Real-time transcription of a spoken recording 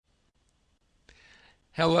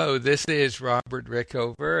Hello, this is Robert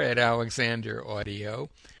Rickover at Alexander Audio,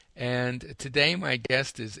 and today my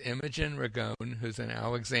guest is Imogen Ragone, who's an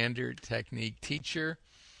Alexander Technique teacher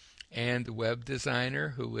and web designer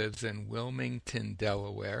who lives in Wilmington,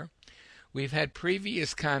 Delaware. We've had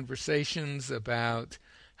previous conversations about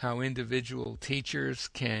how individual teachers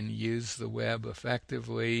can use the web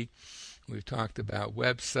effectively. We've talked about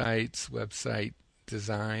websites, website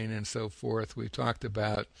design, and so forth. We've talked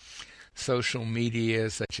about social media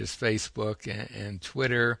such as Facebook and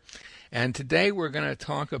Twitter. And today we're going to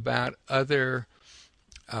talk about other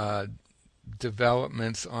uh,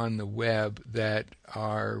 developments on the web that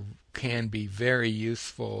are can be very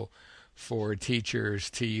useful for teachers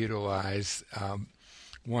to utilize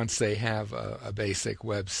once they have a basic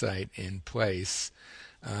website in place.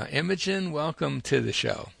 Imogen, welcome to the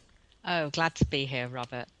show. Oh, glad to be here,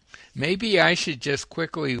 Robert. Maybe I should just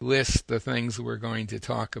quickly list the things we're going to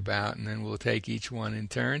talk about, and then we'll take each one in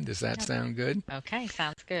turn. Does that sound good? Okay,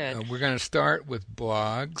 sounds good. We're going to start with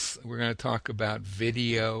blogs. We're going to talk about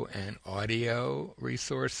video and audio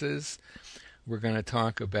resources. We're going to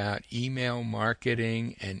talk about email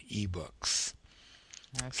marketing and ebooks.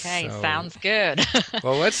 Okay, So, sounds good.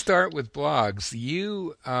 well, let's start with blogs.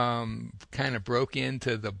 You kind of broke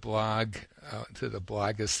into the to the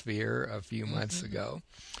blogosphere a few months hmm ago.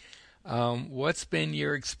 What's been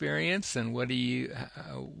your experience, and what do you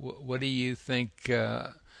think?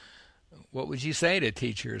 What would you say to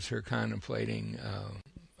teachers who are contemplating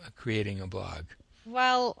creating a blog?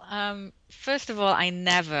 Well, first of all, I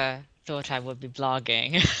never thought I would be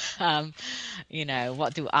blogging. um,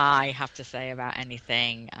 what do I have to say about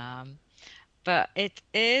anything? But it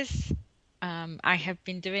is, I have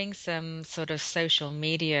been doing some sort of social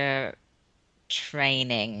media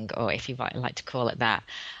training, or if you might like to call it that.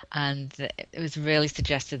 And it was really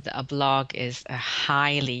suggested that a blog is a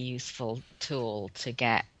highly useful tool to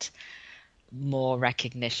get more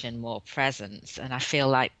recognition, more presence. And I feel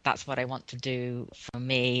like that's what I want to do for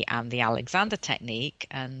me and the Alexander Technique.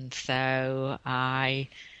 And so I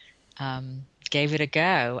gave it a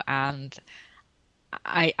go. And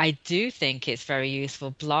I do think it's very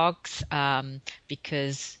useful, blogs,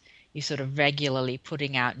 because you sort of regularly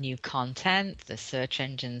putting out new content. The search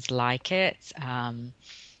engines like it.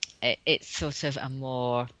 It's sort of a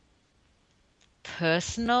more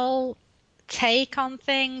personal take on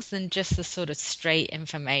things than just the sort of straight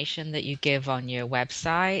information that you give on your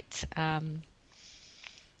website.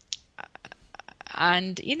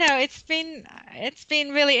 And it's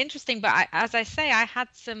been really interesting. But as I say,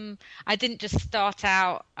 I didn't just start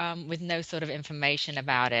out with no sort of information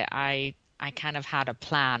about it. I kind of had a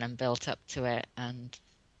plan and built up to it, and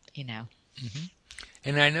you know. hmm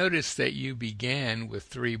And I noticed that you began with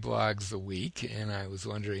 3 blogs a week, and I was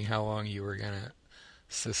wondering how long you were going to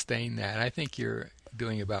sustain that. I think you're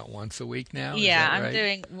doing about once a week now. Is Yeah, that I'm right?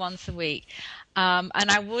 doing once a week. And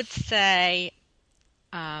I would say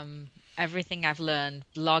um, everything I've learned,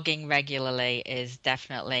 blogging regularly is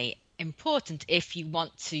definitely important if you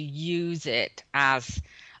want to use it as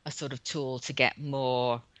a sort of tool to get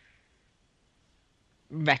more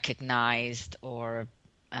recognized or,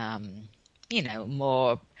 um,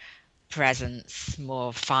 more presence,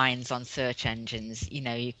 more finds on search engines.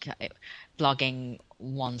 Blogging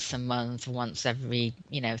once a month, once every,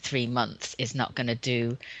 3 months is not going to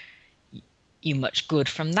do you much good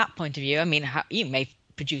from that point of view. I mean, you may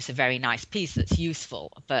produce a very nice piece that's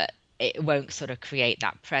useful, but it won't sort of create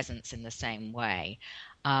that presence in the same way.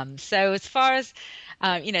 So as far as,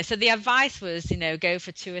 so the advice was, go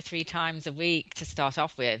for 2 or 3 times a week to start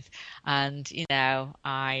off with. And,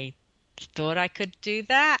 I thought I could do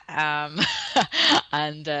that.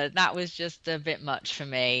 And that was just a bit much for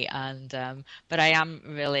me. But I am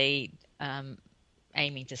really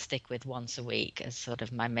aiming to stick with once a week as sort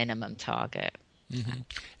of my minimum target. hmm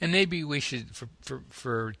And maybe we should,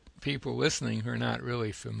 for people listening who are not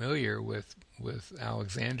really familiar with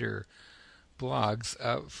Alexander blogs,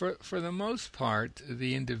 for the most part,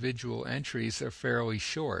 the individual entries are fairly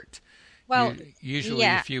short. Well, Usually a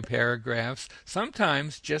yeah. few paragraphs,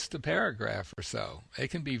 sometimes just a paragraph or so. It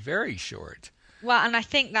can be very short. Well, and I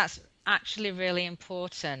think that's actually really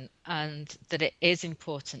important, and that it is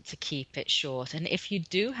important to keep it short. And if you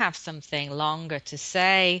do have something longer to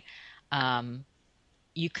say, um,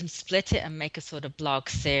 you can split it and make a sort of blog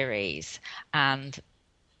series. And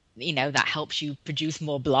that helps you produce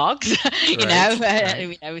more blogs.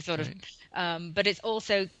 Right, right, Sort of. right. But it's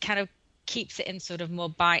also kind of keeps it in sort of more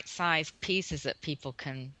bite-sized pieces that people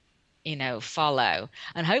can, follow.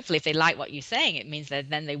 And hopefully, if they like what you're saying, it means that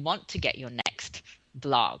then they want to get your next.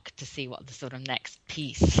 blog to see what the sort of next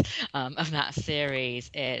piece of that series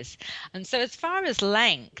is. And so as far as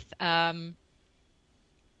length,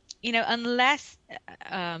 unless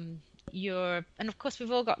and of course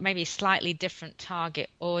we've all got maybe slightly different target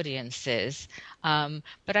audiences,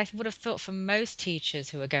 but I would have thought for most teachers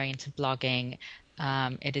who are going into blogging,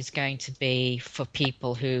 it is going to be for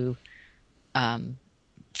people who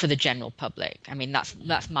for the general public. I mean,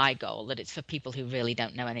 that's my goal, that it's for people who really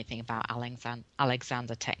don't know anything about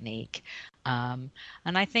Alexander Technique. And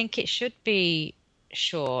I think it should be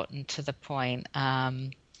short and to the point.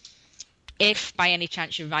 If by any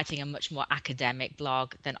chance you're writing a much more academic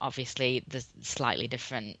blog, then obviously there's slightly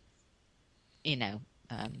different, things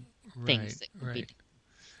that could be.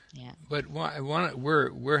 Yeah. But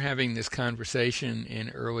we're having this conversation in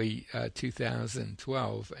early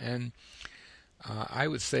 2012, and I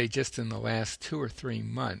would say just in the last 2 or 3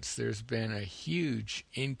 months, there's been a huge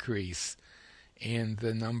increase in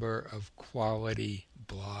the number of quality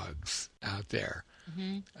blogs out there.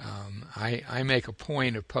 Mm-hmm. I make a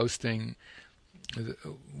point of posting the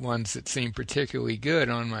ones that seem particularly good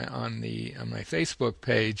on my Facebook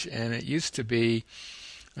page, and it used to be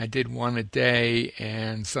I did one a day,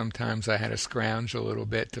 and sometimes I had to scrounge a little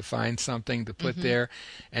bit to find something to put there,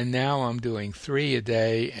 and now I'm doing 3 a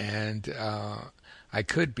day, and I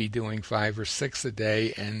could be doing 5 or 6 a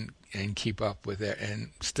day and keep up with it,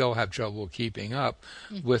 and still have trouble keeping up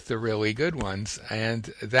with the really good ones.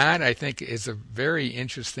 And that, I think, is a very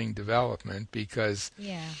interesting development, because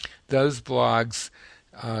those blogs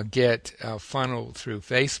get funneled through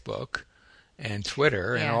Facebook and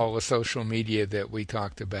Twitter and all the social media that we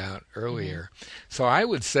talked about earlier. So I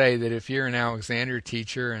would say that if you're an Alexander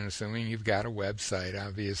teacher, and assuming you've got a website,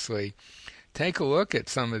 obviously, take a look at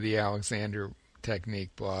some of the Alexander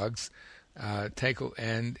Technique blogs.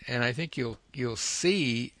 And I think you'll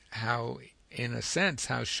see how, in a sense,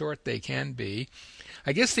 how short they can be.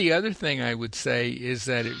 I guess the other thing I would say is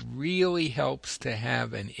that it really helps to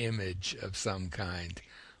have an image of some kind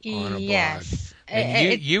on a blog.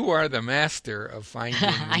 And you are the master of finding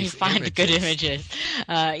these I find images. Good images.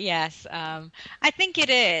 Yes, I think it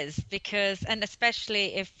is, because, and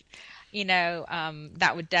especially if,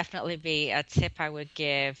 that would definitely be a tip I would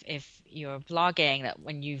give if you're blogging, that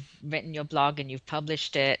when you've written your blog and you've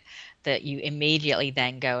published it, that you immediately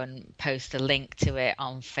then go and post a link to it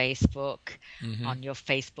on Facebook, on your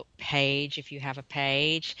Facebook page if you have a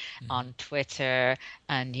page, on Twitter,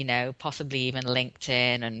 and possibly even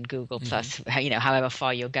LinkedIn and Google Plus, however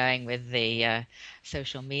far you're going with the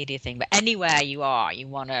social media thing. But anywhere you are, you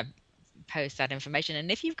want to post that information.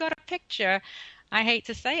 And if you've got a picture, I hate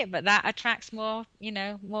to say it, but that attracts more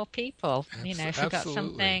people. If you've got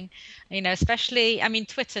something, especially, I mean,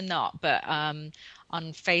 Twitter not, but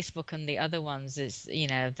on Facebook and the other ones, is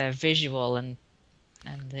they're visual, and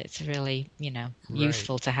it's really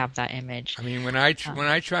useful to have that image. I mean, when I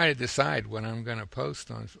try to decide what I'm going to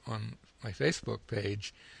post on my Facebook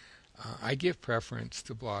page, I give preference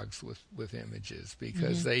to blogs with images,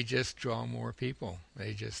 because they just draw more people.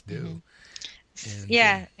 They just do.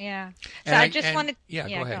 And, So I just wanted.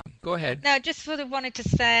 Go ahead. No, just sort of wanted to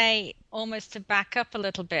say, almost to back up a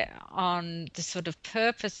little bit on the sort of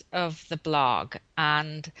purpose of the blog,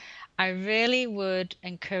 and I really would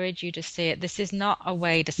encourage you to see it. This is not a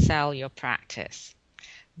way to sell your practice.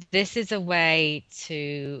 This is a way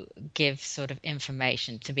to give sort of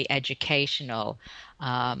information, to be educational.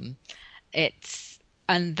 And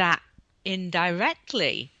that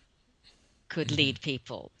indirectly could lead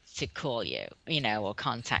people to call you, or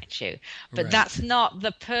contact you. But that's not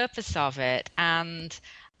the purpose of it. And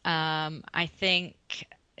I think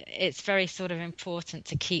it's very sort of important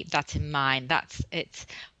to keep that in mind. It's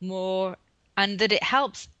more, and that it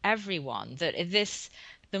helps everyone, that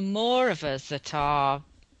the more of us that are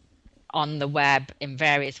on the web in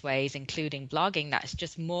various ways, including blogging, that's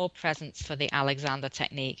just more presence for the Alexander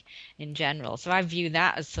Technique in general. So I view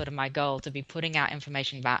that as sort of my goal, to be putting out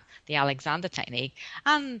information about the Alexander Technique,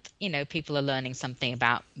 and people are learning something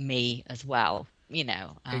about me as well.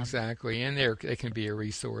 Exactly, and it can be a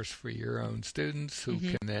resource for your own students, who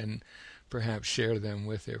can then perhaps share them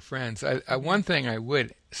with their friends. One thing I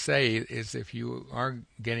would say is, if you are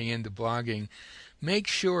getting into blogging, make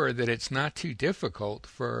sure that it's not too difficult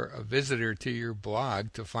for a visitor to your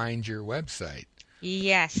blog to find your website.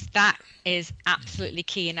 Yes, that is absolutely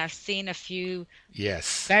key. And I've seen a few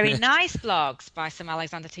Yes. very nice blogs by some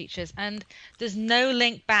Alexander teachers, and there's no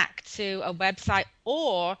link back to a website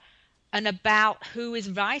or an about who is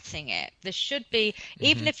writing it. There should be,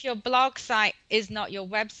 even if your blog site is not your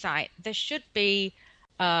website, there should be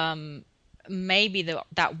maybe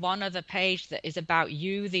that one other page that is about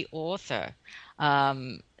you, the author.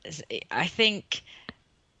 I think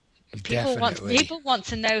Definitely. people want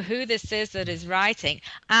to know who this is that is writing,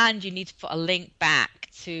 and you need to put a link back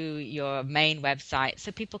to your main website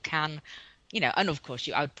so people can, and of course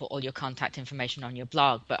I would put all your contact information on your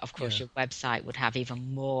blog, but of course Yeah. your website would have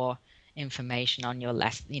even more information on your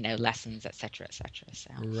lessons, etc., etc.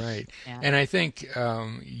 So Right. yeah. And I think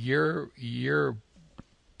your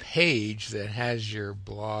page that has your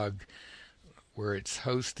blog where it's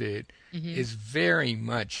hosted Hmm. is very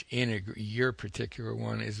much your particular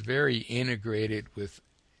one is very integrated with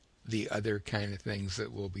the other kind of things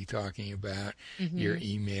that we'll be talking about. Your Hmm.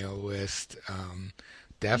 email list,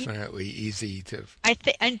 definitely easy to. I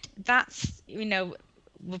think, and that's,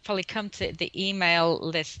 we'll probably come to the email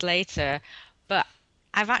list later, but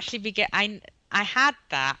I've actually I had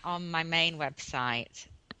that on my main website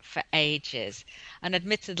for ages, and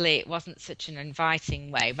admittedly, it wasn't such an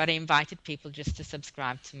inviting way, but I invited people just to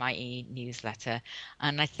subscribe to my e-newsletter,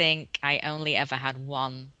 and I think I only ever had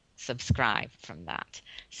one subscribe from that.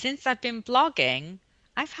 Since I've been blogging,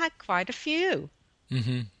 I've had quite a few. Hmm.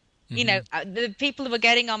 Hmm. The people who were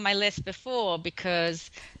getting on my list before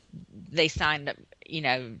because they signed up,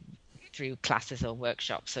 through classes or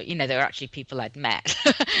workshops. So, they were actually people I'd met.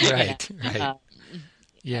 you know. Right, right. Um,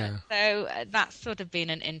 Yeah. so that's sort of been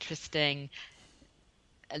an interesting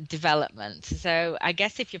development. So I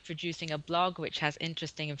guess if you're producing a blog which has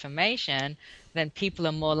interesting information, then people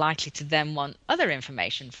are more likely to then want other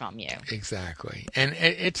information from you. Exactly. And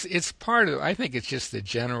it's part of, I think it's just the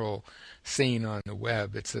general scene on the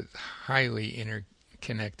web. It's a highly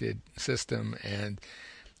interconnected system, and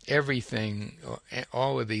everything,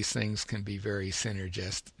 all of these things can be very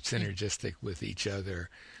synergistic with each other.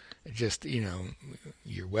 Just,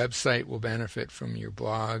 your website will benefit from your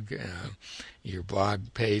blog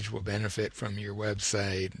page will benefit from your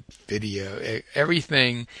website, video,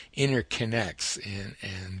 everything interconnects.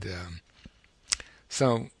 And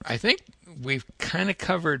so I think we've kind of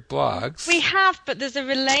covered blogs. We have, but there's a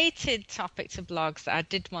related topic to blogs that I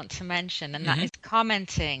did want to mention, and that Hmm. is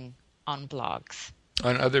commenting on blogs,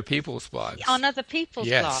 On other people's blogs. on other people's blogs.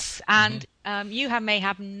 Yes. Hmm. And may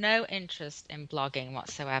have no interest in blogging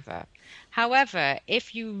whatsoever. However,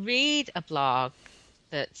 if you read a blog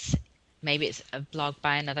that's maybe it's a blog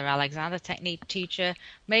by another Alexander Technique teacher,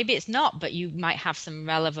 maybe it's not, but you might have some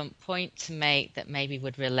relevant point to make that maybe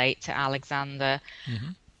would relate to Alexander. Hmm.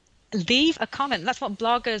 Leave a comment. That's what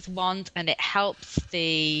bloggers want, and it helps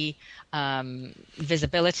the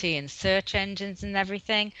visibility in search engines and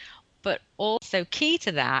everything. But also key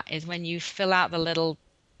to that is when you fill out the little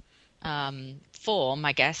form,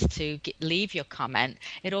 I guess, to leave your comment,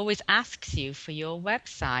 it always asks you for your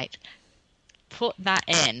website. Put that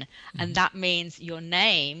in, and that means your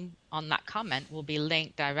name on that comment will be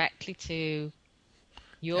linked directly to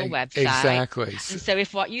your website. Exactly. And so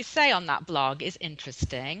if what you say on that blog is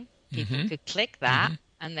interesting, people Hmm. could click that Hmm.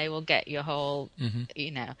 and they will get your whole, Hmm.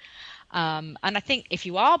 and I think if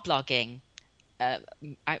you are blogging, uh,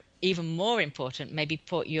 even more important, maybe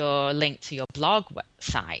put your link to your blog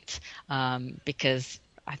site, because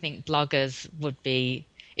I think bloggers would be,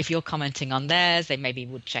 if you're commenting on theirs, they maybe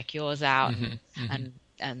would check yours out Hmm. Hmm.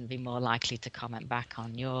 and be more likely to comment back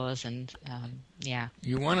on yours. And yeah.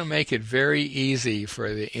 You want to make it very easy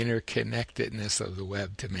for the interconnectedness of the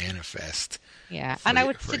web to manifest Yeah, for and I you.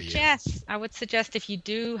 would suggest if you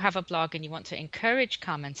do have a blog and you want to encourage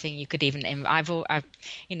commenting, you could even I've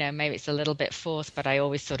maybe it's a little bit forced, but I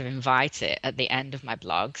always sort of invite it at the end of my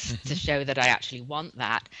blogs to Hmm. show that I actually want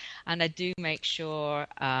that, and I do make sure,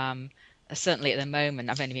 certainly at the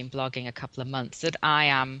moment, I've only been blogging a couple of months, that I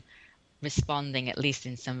am responding at least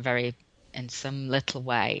in some little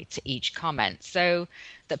way to each comment, so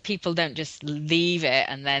that people don't just leave it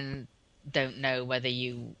and then don't know whether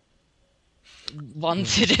you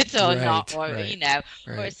wanted it or not, Right, or right,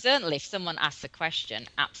 or right. certainly if someone asks a question,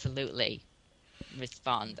 absolutely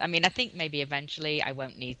respond. I mean, I think maybe eventually I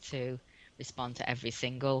won't need to respond to every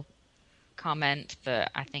single comment, but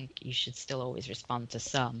I think you should still always respond to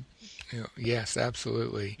some. Yes,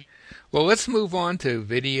 absolutely. Well, let's move on to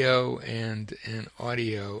video and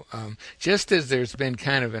audio. Just as there's been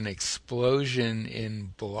kind of an explosion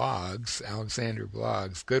in blogs, Alexander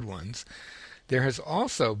blogs, good ones, there has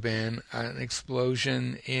also been an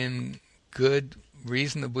explosion in good,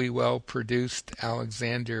 reasonably well produced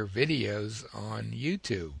Alexander videos on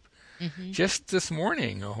YouTube. Hmm. Just this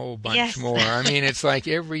morning, a whole bunch Yes. more. I mean, it's like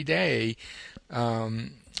every day.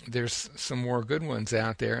 Um, there's some more good ones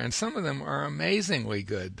out there, and some of them are amazingly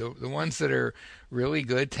good. The ones that are really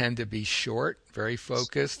good tend to be short, very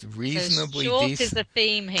focused, So reasonably short is decent. the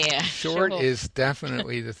theme here. Short Short. is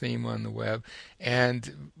definitely the theme on the web,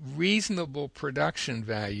 and reasonable production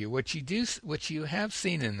value. What you have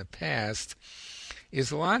seen in the past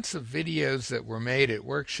is lots of videos that were made at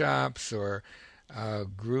workshops or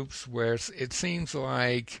groups where it seems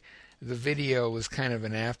like the video was kind of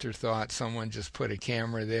an afterthought. Someone just put a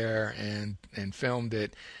camera there and filmed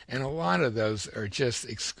it. And a lot of those are just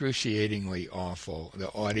excruciatingly awful. The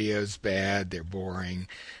audio's bad, they're boring,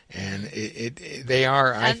 and they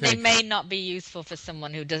are, I And they think. may not be useful for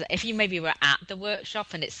someone who does. If you maybe were at the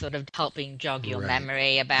workshop and it's sort of helping jog your Right,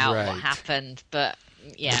 memory about what right. happened, but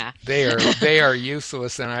yeah. They are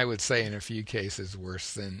useless, and I would say in a few cases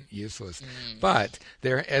worse than useless. Mm. But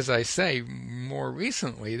there, as I say, more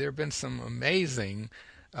recently there have been some amazing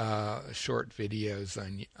short videos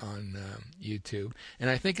on YouTube, and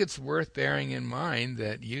I think it's worth bearing in mind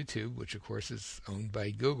that YouTube, which of course is owned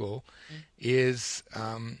by Google, is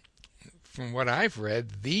from what I've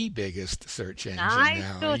read, the biggest search engine I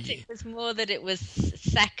now. thought it was more that it was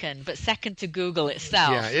second, but second to Google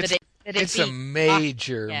itself. Yeah, That it it's a beat,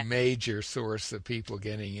 yeah, major source of people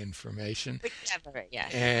getting information. whichever,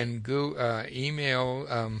 yes. And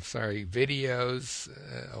videos,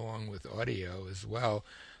 along with audio as well,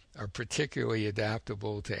 are particularly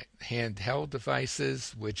adaptable to handheld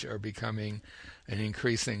devices, which are becoming an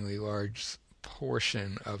increasingly large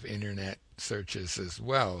portion of internet searches as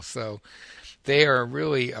well. So they are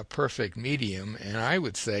really a perfect medium. And I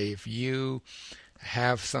would say if you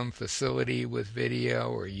have some facility with video,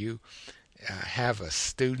 or you have a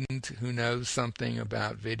student who knows something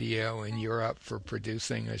about video and you're up for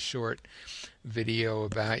producing a short video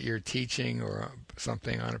about your teaching or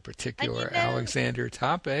something on a And particular Alexander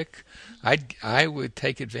topic, I would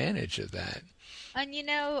take advantage of that.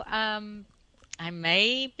 I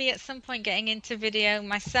may be at some point getting into video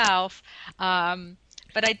myself,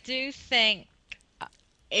 but I do think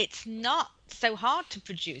it's not so hard to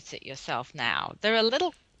produce it yourself now. There are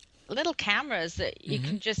little cameras that you Hmm.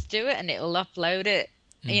 can just do it and it'll upload it.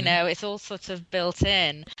 Hmm. It's all sort of built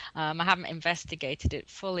in. I haven't investigated it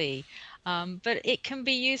fully, but it can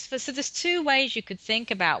be useful. So there's two ways you could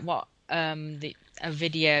think about what a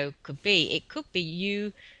video could be. It could be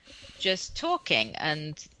you just talking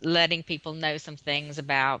and letting people know some things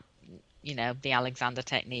about the Alexander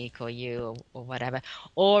technique, or you, or whatever.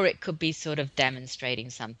 Or it could be sort of demonstrating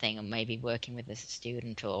something, or maybe working with a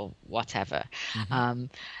student or whatever. Hmm. um,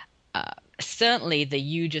 Certainly the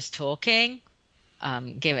you just talking,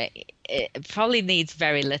 give it probably needs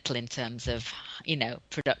very little in terms of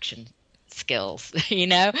production skills.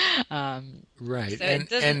 um, Right, so it and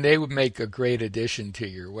doesn't. they would make a great addition to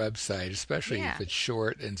your website, especially Yeah, if it's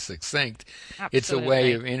short and succinct. It's a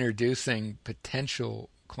way absolutely. of introducing potential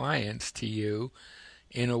clients to you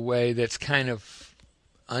in a way that's kind of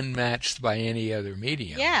unmatched by any other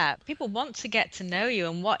medium. Yeah, people want to get to know you,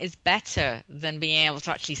 and what is better than being able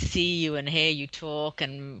to actually see you and hear you talk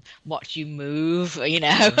and watch you move,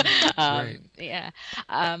 Right, right. Yeah.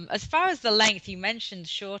 As far as the length, you mentioned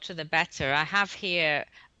shorter the better. I have here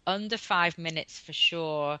under 5 minutes for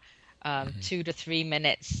sure. Hmm. 2 to 3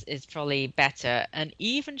 minutes is probably better, and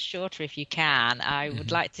even shorter if you can. I would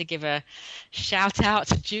Hmm. like to give a shout out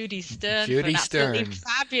to Judy Stern for an Judy absolutely Stern,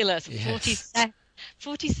 fabulous yes,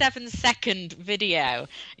 47-second video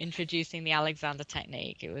introducing the Alexander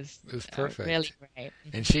technique. It was it was really perfect. great.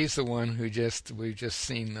 And she's the one who we've just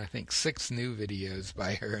seen, I think, 6 new videos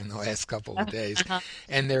by her in the last couple of days. Uh-huh.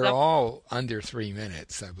 And they're So, all under 3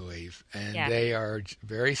 minutes, I believe. And yeah, they are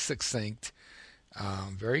very succinct,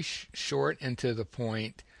 very short and to the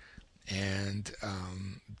point, and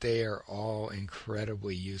they are all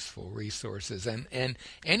incredibly useful resources. And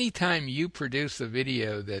anytime you produce a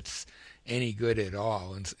video that's any good at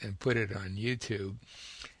all and put it on YouTube,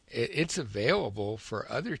 it's available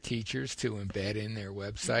for other teachers to embed in their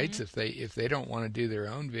hmm websites. If they don't want to do their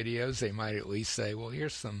own videos, they might at least say, well,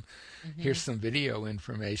 here's hmm some video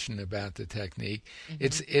information about the technique.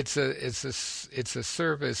 hmm It's a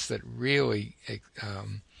service that really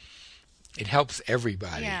it helps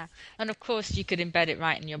everybody. yeah, and of course you could embed it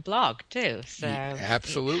right in your blog too.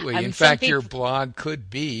 Absolutely. In And some fact, your people. blog could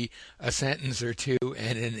be a sentence or two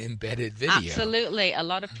and an embedded video. Absolutely. A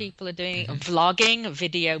lot of people are doing Hmm. vlogging,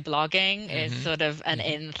 video blogging is Hmm. sort of an Hmm.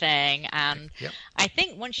 in thing. And Yep. I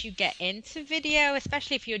think once you get into video,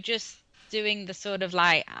 especially if you're just doing the sort of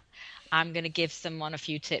like, I'm going to give someone a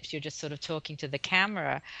few tips, you're just sort of talking to the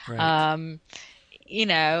camera. Right. Um,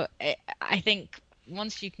 I think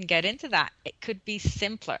once you can get into that, it could be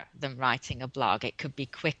simpler than writing a blog. It could be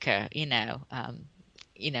quicker,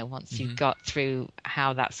 once you've Hmm. got through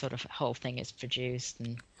how that sort of whole thing is produced.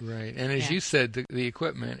 And Right. And as yeah, you said, the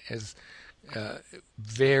equipment is uh,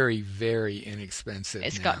 very, very inexpensive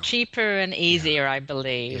it's got now. cheaper and Yeah. easier, I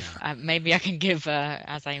believe. Yeah. Maybe I can give,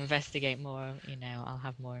 as I investigate more, I'll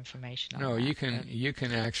have more information on No, that. you can But you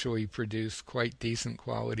can actually produce quite decent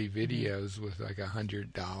quality hmm videos with like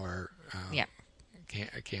 $100 yeah.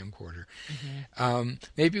 a camcorder. hmm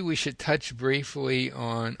Maybe we should touch briefly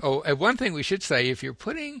on. Oh, one thing we should say: if you're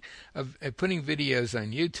putting videos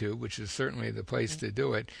on YouTube, which is certainly the place to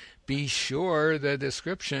do it, be sure the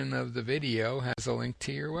description of the video has a link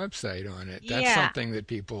to your website on it. That's Yeah. something that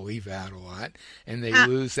people leave out a lot, and they Uh,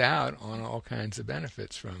 lose out on all kinds of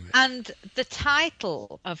benefits from it. and the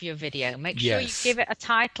title of your video, make sure you Yes. give it a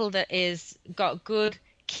title that is got good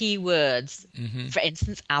keywords. Hmm. For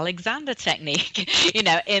instance, Alexander technique,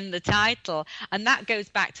 in the title. And that goes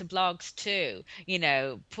back to blogs too.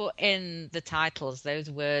 Put in the titles those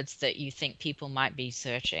words that you think people might be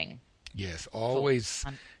searching Yes, for. always.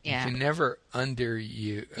 You Yeah. can never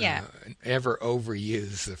Yeah. ever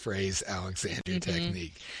overuse the phrase Alexander hmm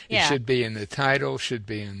technique. It Yeah. should be in the title, should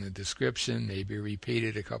be in the description, maybe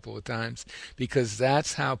repeated a couple of times, because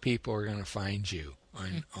that's how people are going to find you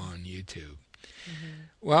on YouTube. hmm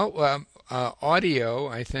Well, audio,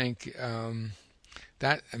 I think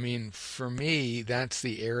I mean, for me, that's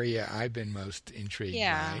the area I've been most intrigued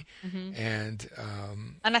Yeah. by, hmm and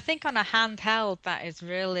And I think on a handheld, that is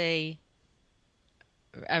really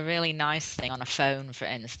a really nice thing on a phone, for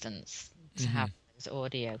instance, to have mhm. those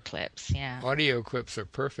audio clips. Yeah. Audio clips are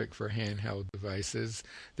perfect for handheld devices.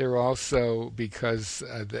 They're also because,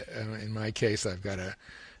 in my case, I've got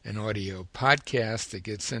an audio podcast that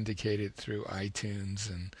gets syndicated through iTunes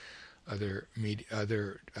and other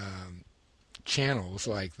channels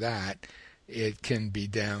like that. It can be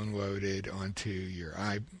downloaded onto your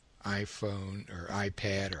iPhone or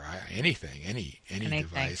iPad or anything, any Anything.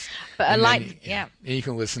 device, But I and then like, yeah, yeah. and you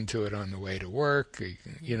can listen to it on the way to work.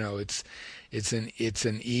 It's an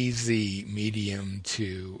easy medium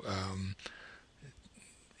to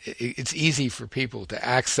it's easy for people to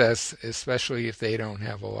access, especially if they don't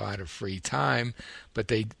have a lot of free time, but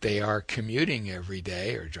they are commuting every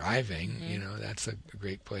day or driving. hmm That's a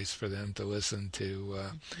great place for them to listen to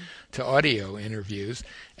audio interviews.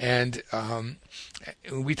 And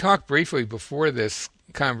we talked briefly before this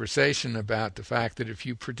conversation about the fact that if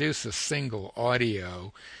you produce a single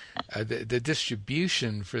audio, the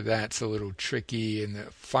distribution for that's a little tricky, and the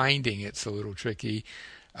finding it's a little tricky.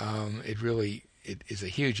 It is a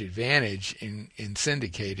huge advantage in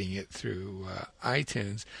syndicating it through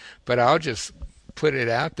iTunes. But I'll just put it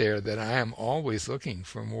out there that I am always looking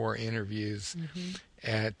for more interviews hmm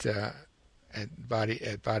at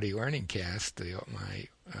Body Learning Cast, my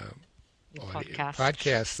Your audio podcast.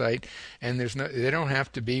 podcast site, and they don't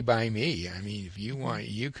have to be by me. I mean, if you hmm want,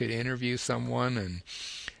 you could interview someone, and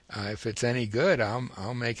if it's any good,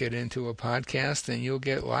 I'll make it into a podcast, and you'll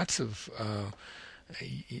get lots of.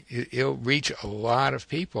 It'll reach a lot of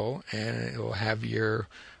people, and it'll have a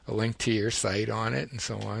link to your site on it, and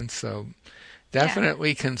so on. So Yeah.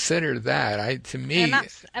 definitely consider that. To And me,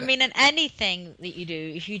 that's, I mean, in anything that you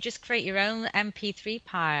do, if you just create your own MP3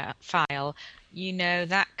 file,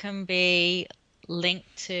 that can be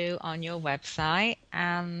linked to on your website.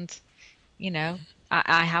 And,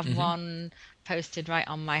 I have hmm one posted right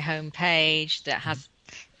on my homepage that has,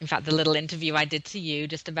 in fact, the little interview I did to you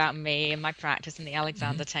just about me and my practice in the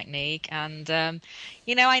hmm Alexander technique. And,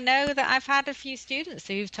 I know that I've had a few students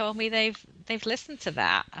who've told me they've listened to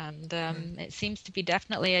that, and it seems to be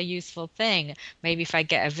definitely a useful thing. Maybe if I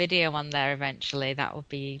get a video on there eventually, that will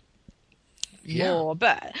be yeah. more,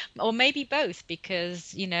 or maybe both,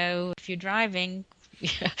 because, if you're driving, you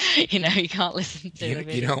can't listen to a You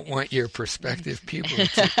video. don't want your prospective pupil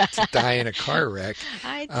to die in a car wreck.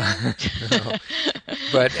 I Uh, don't. no.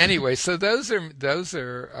 But anyway, so those are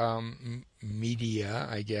media,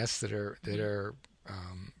 I guess, that are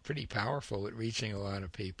pretty powerful at reaching a lot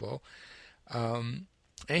of people. Um,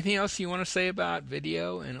 Anything else you want to say about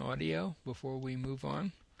video and audio before we move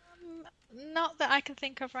on? Not that I can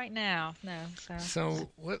think of right now. No. So. So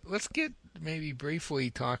let's get maybe briefly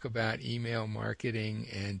talk about email marketing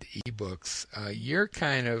and ebooks. You're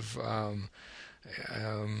kind of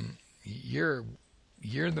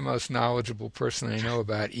you're the most knowledgeable person I know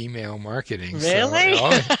about email marketing. So,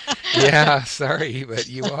 Really? yeah, sorry, but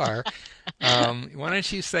you are. Why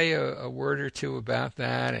don't you say a word or two about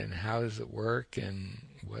that, and how does it work, and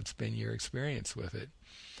what's been your experience with it?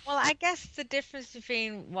 Well, I guess the difference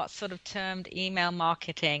between what's sort of termed email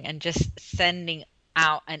marketing and just sending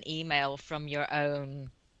out an email from your own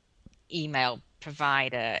email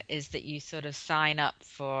provider is that you sort of sign up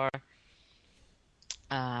for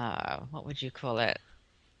what would you call it?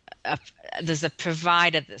 A, there's a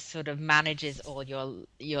provider that sort of manages all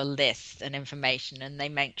your lists and information, and they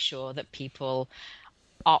make sure that people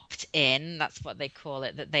opt in. That's what they call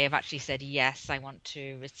it. That they have actually said, yes, I want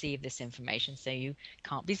to receive this information. So you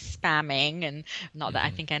can't be spamming, and not that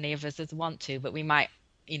I think any of us would want to, but we might,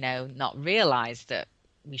 not realize that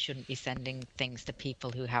we shouldn't be sending things to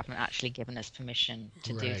people who haven't actually given us permission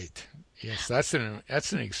to do so. Right. Yes, that's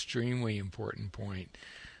an extremely important point.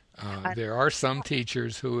 I- There are some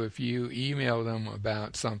teachers who, if you email them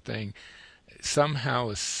about something, somehow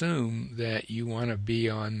assume that you want to be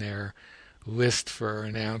on their list for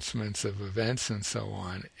announcements of events and so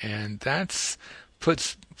on, and that's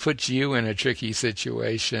puts you in a tricky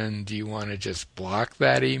situation. Do you want to just block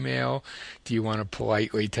that email? Do you want to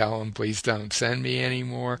politely tell them, please don't send me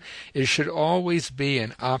anymore? It should always be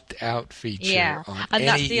an opt-out feature on and any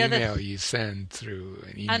that's the other email you send through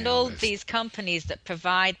an email And all list. these companies that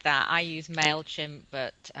provide that, I use MailChimp,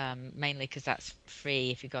 but mainly because that's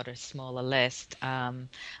free if you've got a smaller list.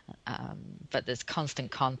 But there's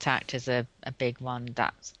Constant Contact is a big one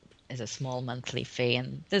that is a small monthly fee,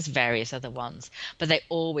 and there's various other ones, but they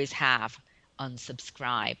always have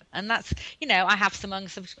unsubscribe. And that's, I have some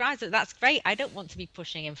unsubscribes, but that's great. I don't want to be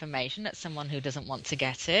pushing information at someone who doesn't want to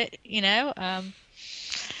get it,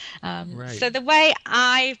 Right. So the way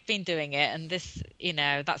I've been doing it, and this,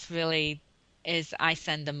 that's really is I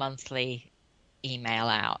send a monthly email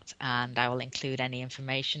out, and I will include any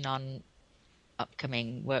information on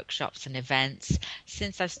upcoming workshops and events.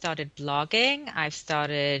 Since I've started blogging, I've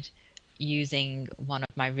started using one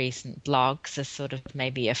of my recent blogs as sort of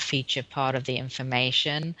maybe a feature part of the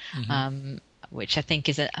information. Which I think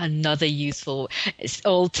is another useful, it's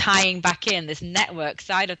all tying back in, this network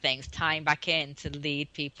side of things, tying back in to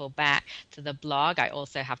lead people back to the blog. I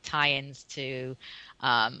also have tie-ins to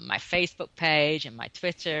my Facebook page and my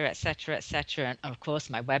Twitter, et cetera, and of course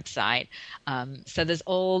my website. So there's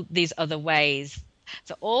all these other ways.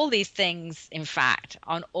 So all these things, in fact,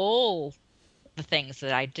 on all the things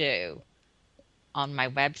that I do on my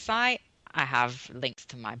website, I have links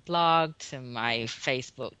to my blog, to my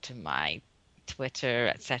Facebook, to my Twitter,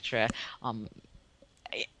 etc. So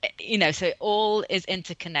it all is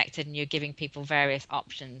interconnected, and you're giving people various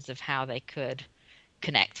options of how they could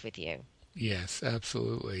connect with you. Yes,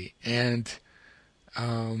 absolutely. And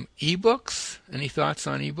ebooks? Any thoughts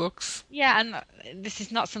on ebooks? Yeah, and this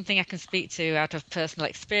is not something I can speak to out of personal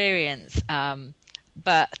experience,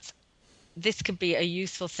 but this could be a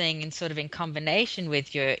useful thing in combination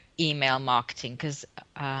with your email marketing, because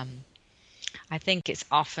I think it's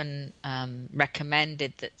often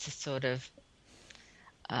recommended that to sort of,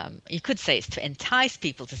 you could say it's to entice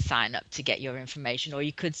people to sign up to get your information, or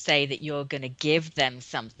you could say that you're going to give them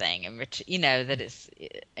something, and that it's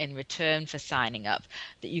in return for signing up,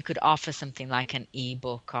 that you could offer something like an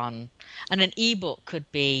ebook and an ebook could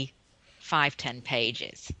be 5-10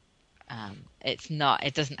 pages.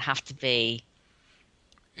 It doesn't have to be.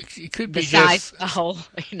 It could be Besides just the whole,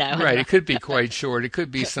 right. It could be quite short. It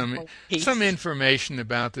could be some piece. information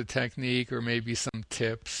about the technique, or maybe some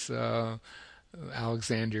tips,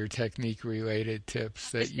 Alexander technique related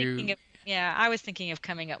tips that you. I was thinking of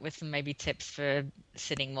coming up with some maybe tips for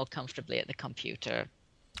sitting more comfortably at the computer.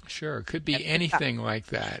 Sure, it could be anything like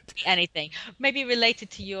that. Anything, maybe related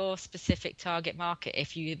to your specific target market.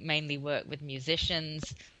 If you mainly work with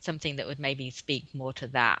musicians, something that would maybe speak more to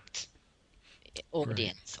that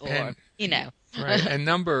audience, right. or Right. A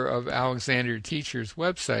number of Alexander teachers'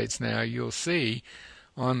 websites now, you'll see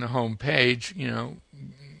on the home page, you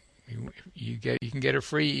can get a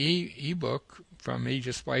free ebook from me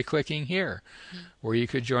just by clicking here, or you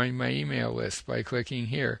could join my email list by clicking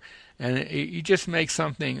here, and you just make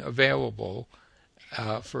something available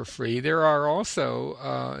for free. There are also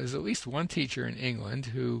there's at least one teacher in England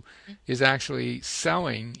who is actually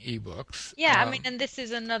selling ebooks. Yeah, and this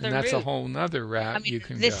is another and that's route. a whole nother route you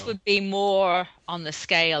can this go. would be more on the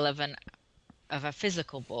scale of a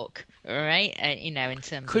physical book, right? In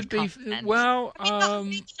terms Could of be content. well.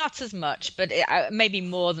 Not as much, but maybe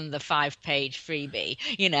more than the 5-page freebie.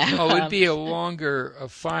 Oh, it'd be a longer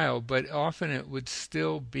file, but often it would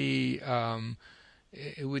still be.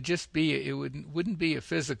 It would just be. Wouldn't be a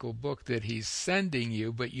physical book that he's sending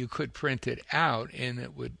you, but you could print it out, and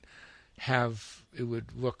it would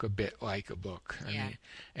look a bit like a book. I mean,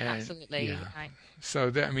 absolutely. Yeah. Right. So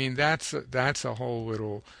that's a whole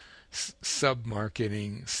little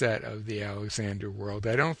sub-marketing set of the Alexander world.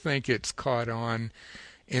 I don't think it's caught on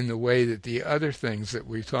in the way that the other things that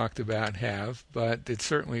we've talked about have, but it's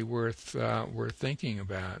certainly worth thinking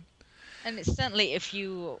about. And it's certainly, if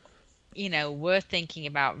were thinking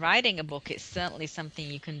about writing a book, it's certainly something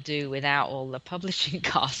you can do without all the publishing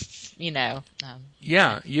costs. Yeah,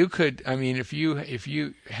 you could. I mean, if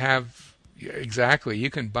you have exactly, you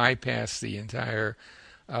can bypass the entire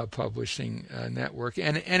publishing network,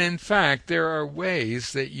 and in fact, there are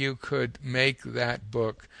ways that you could make that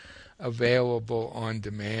book available on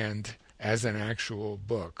demand as an actual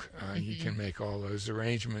book. You can make all those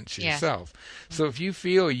arrangements yourself. So if you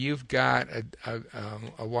feel you've got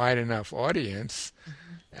a wide enough audience,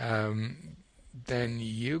 then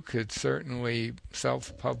you could certainly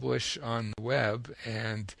self-publish on the web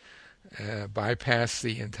and bypass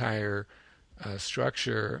the entire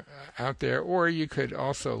structure out there. Or you could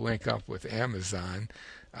also link up with Amazon.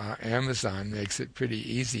 Amazon makes it pretty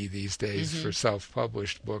easy these days for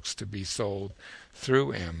self-published books to be sold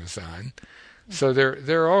through Amazon. So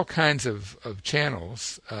there are all kinds of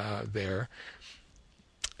channels there.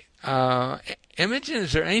 Imogen,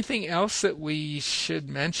 is there anything else that we should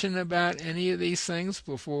mention about any of these things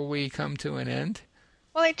before we come to an end?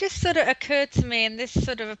 Well, it just sort of occurred to me, and this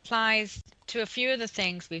sort of applies to a few of the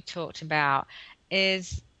things we've talked about, and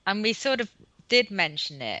we sort of did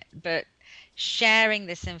mention it, but sharing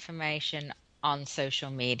this information on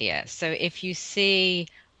social media. So if you see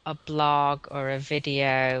a blog or a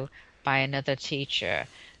video by another teacher,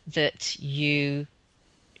 that you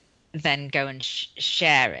then go and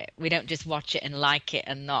share it. We don't just watch it and like it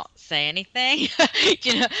and not say anything.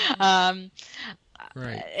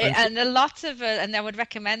 Right. And a lot of and I would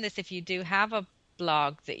recommend this if you do have a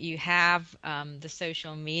blog, that you have the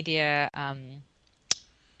social media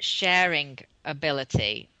sharing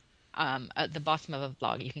ability. At the bottom of a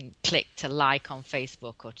blog, you can click to like on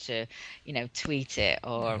Facebook or to, tweet it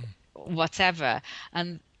or whatever,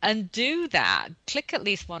 and do that. Click at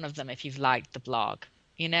least one of them if you've liked the blog.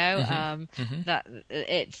 That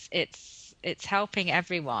it's helping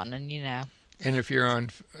everyone, and And if you're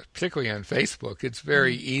particularly on Facebook, it's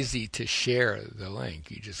very easy to share the link.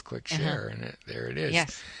 You just click share, and there it is.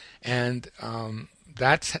 Yes. And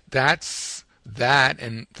that's that,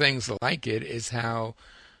 and things like it is how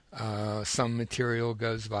some material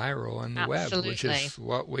goes viral on the web, which is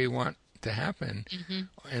what we want to happen.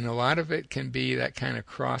 And a lot of it can be that kind of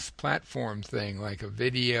cross-platform thing, like a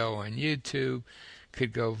video on YouTube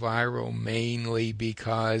could go viral mainly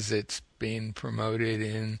because it's being promoted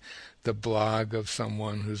in the blog of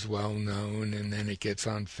someone who's well known, and then it gets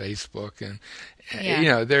on Facebook, and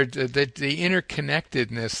the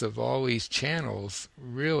interconnectedness of all these channels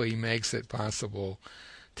really makes it possible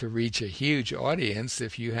to reach a huge audience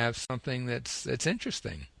if you have something that's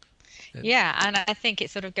interesting. Yeah, and I think it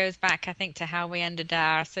sort of goes back, I think, to how we ended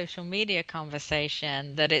our social media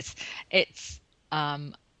conversation, that it's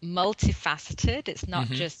multifaceted. It's not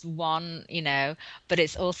just one, but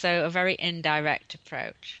it's also a very indirect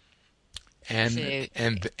approach.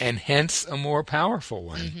 And hence a more powerful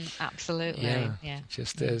one. Absolutely. Yeah.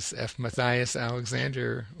 Just as F. Matthias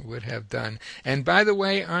Alexander would have done. And by the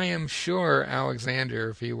way, I am sure Alexander,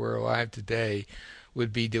 if he were alive today,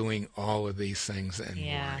 would be doing all of these things and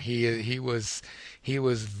more. He was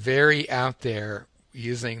very out there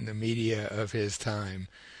using the media of his time.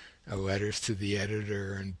 Letters to the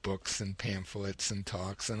editor and books and pamphlets and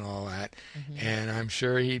talks and all that. And I'm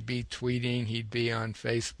sure he'd be tweeting, he'd be on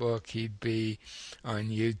Facebook, he'd be on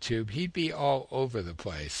YouTube, he'd be all over the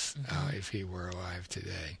place if he were alive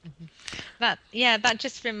today. That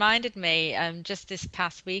just reminded me, just this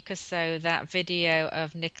past week or so, that video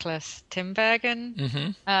of Nicholas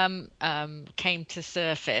Tinbergen came to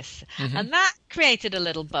surface, and that created a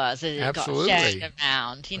little buzz as it got shared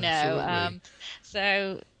around,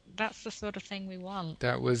 so that's the sort of thing we want.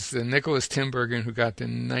 That was Nicholas Tinbergen, who got the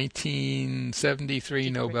 1973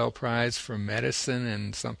 Nobel Prize for Medicine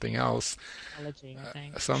and something else, Biology, I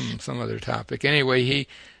think. Some other topic. Anyway,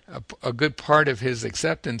 a good part of his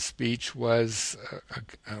acceptance speech was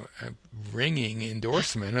a ringing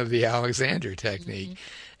endorsement of the Alexander technique,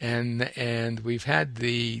 and we've had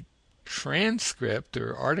the transcript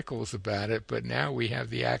or articles about it, but now we have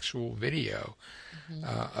the actual video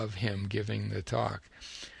of him giving the talk.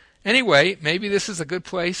 Anyway, maybe this is a good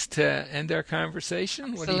place to end our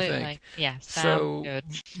conversation. Absolutely. What do you think? Yeah, so good.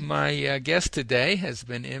 My guest today has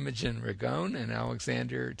been Imogen Ragone, an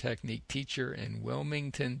Alexander Technique teacher in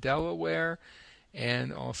Wilmington, Delaware,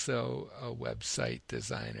 and also a website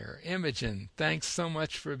designer. Imogen, thanks so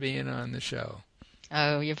much for being on the show.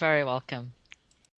 Oh, you're very welcome.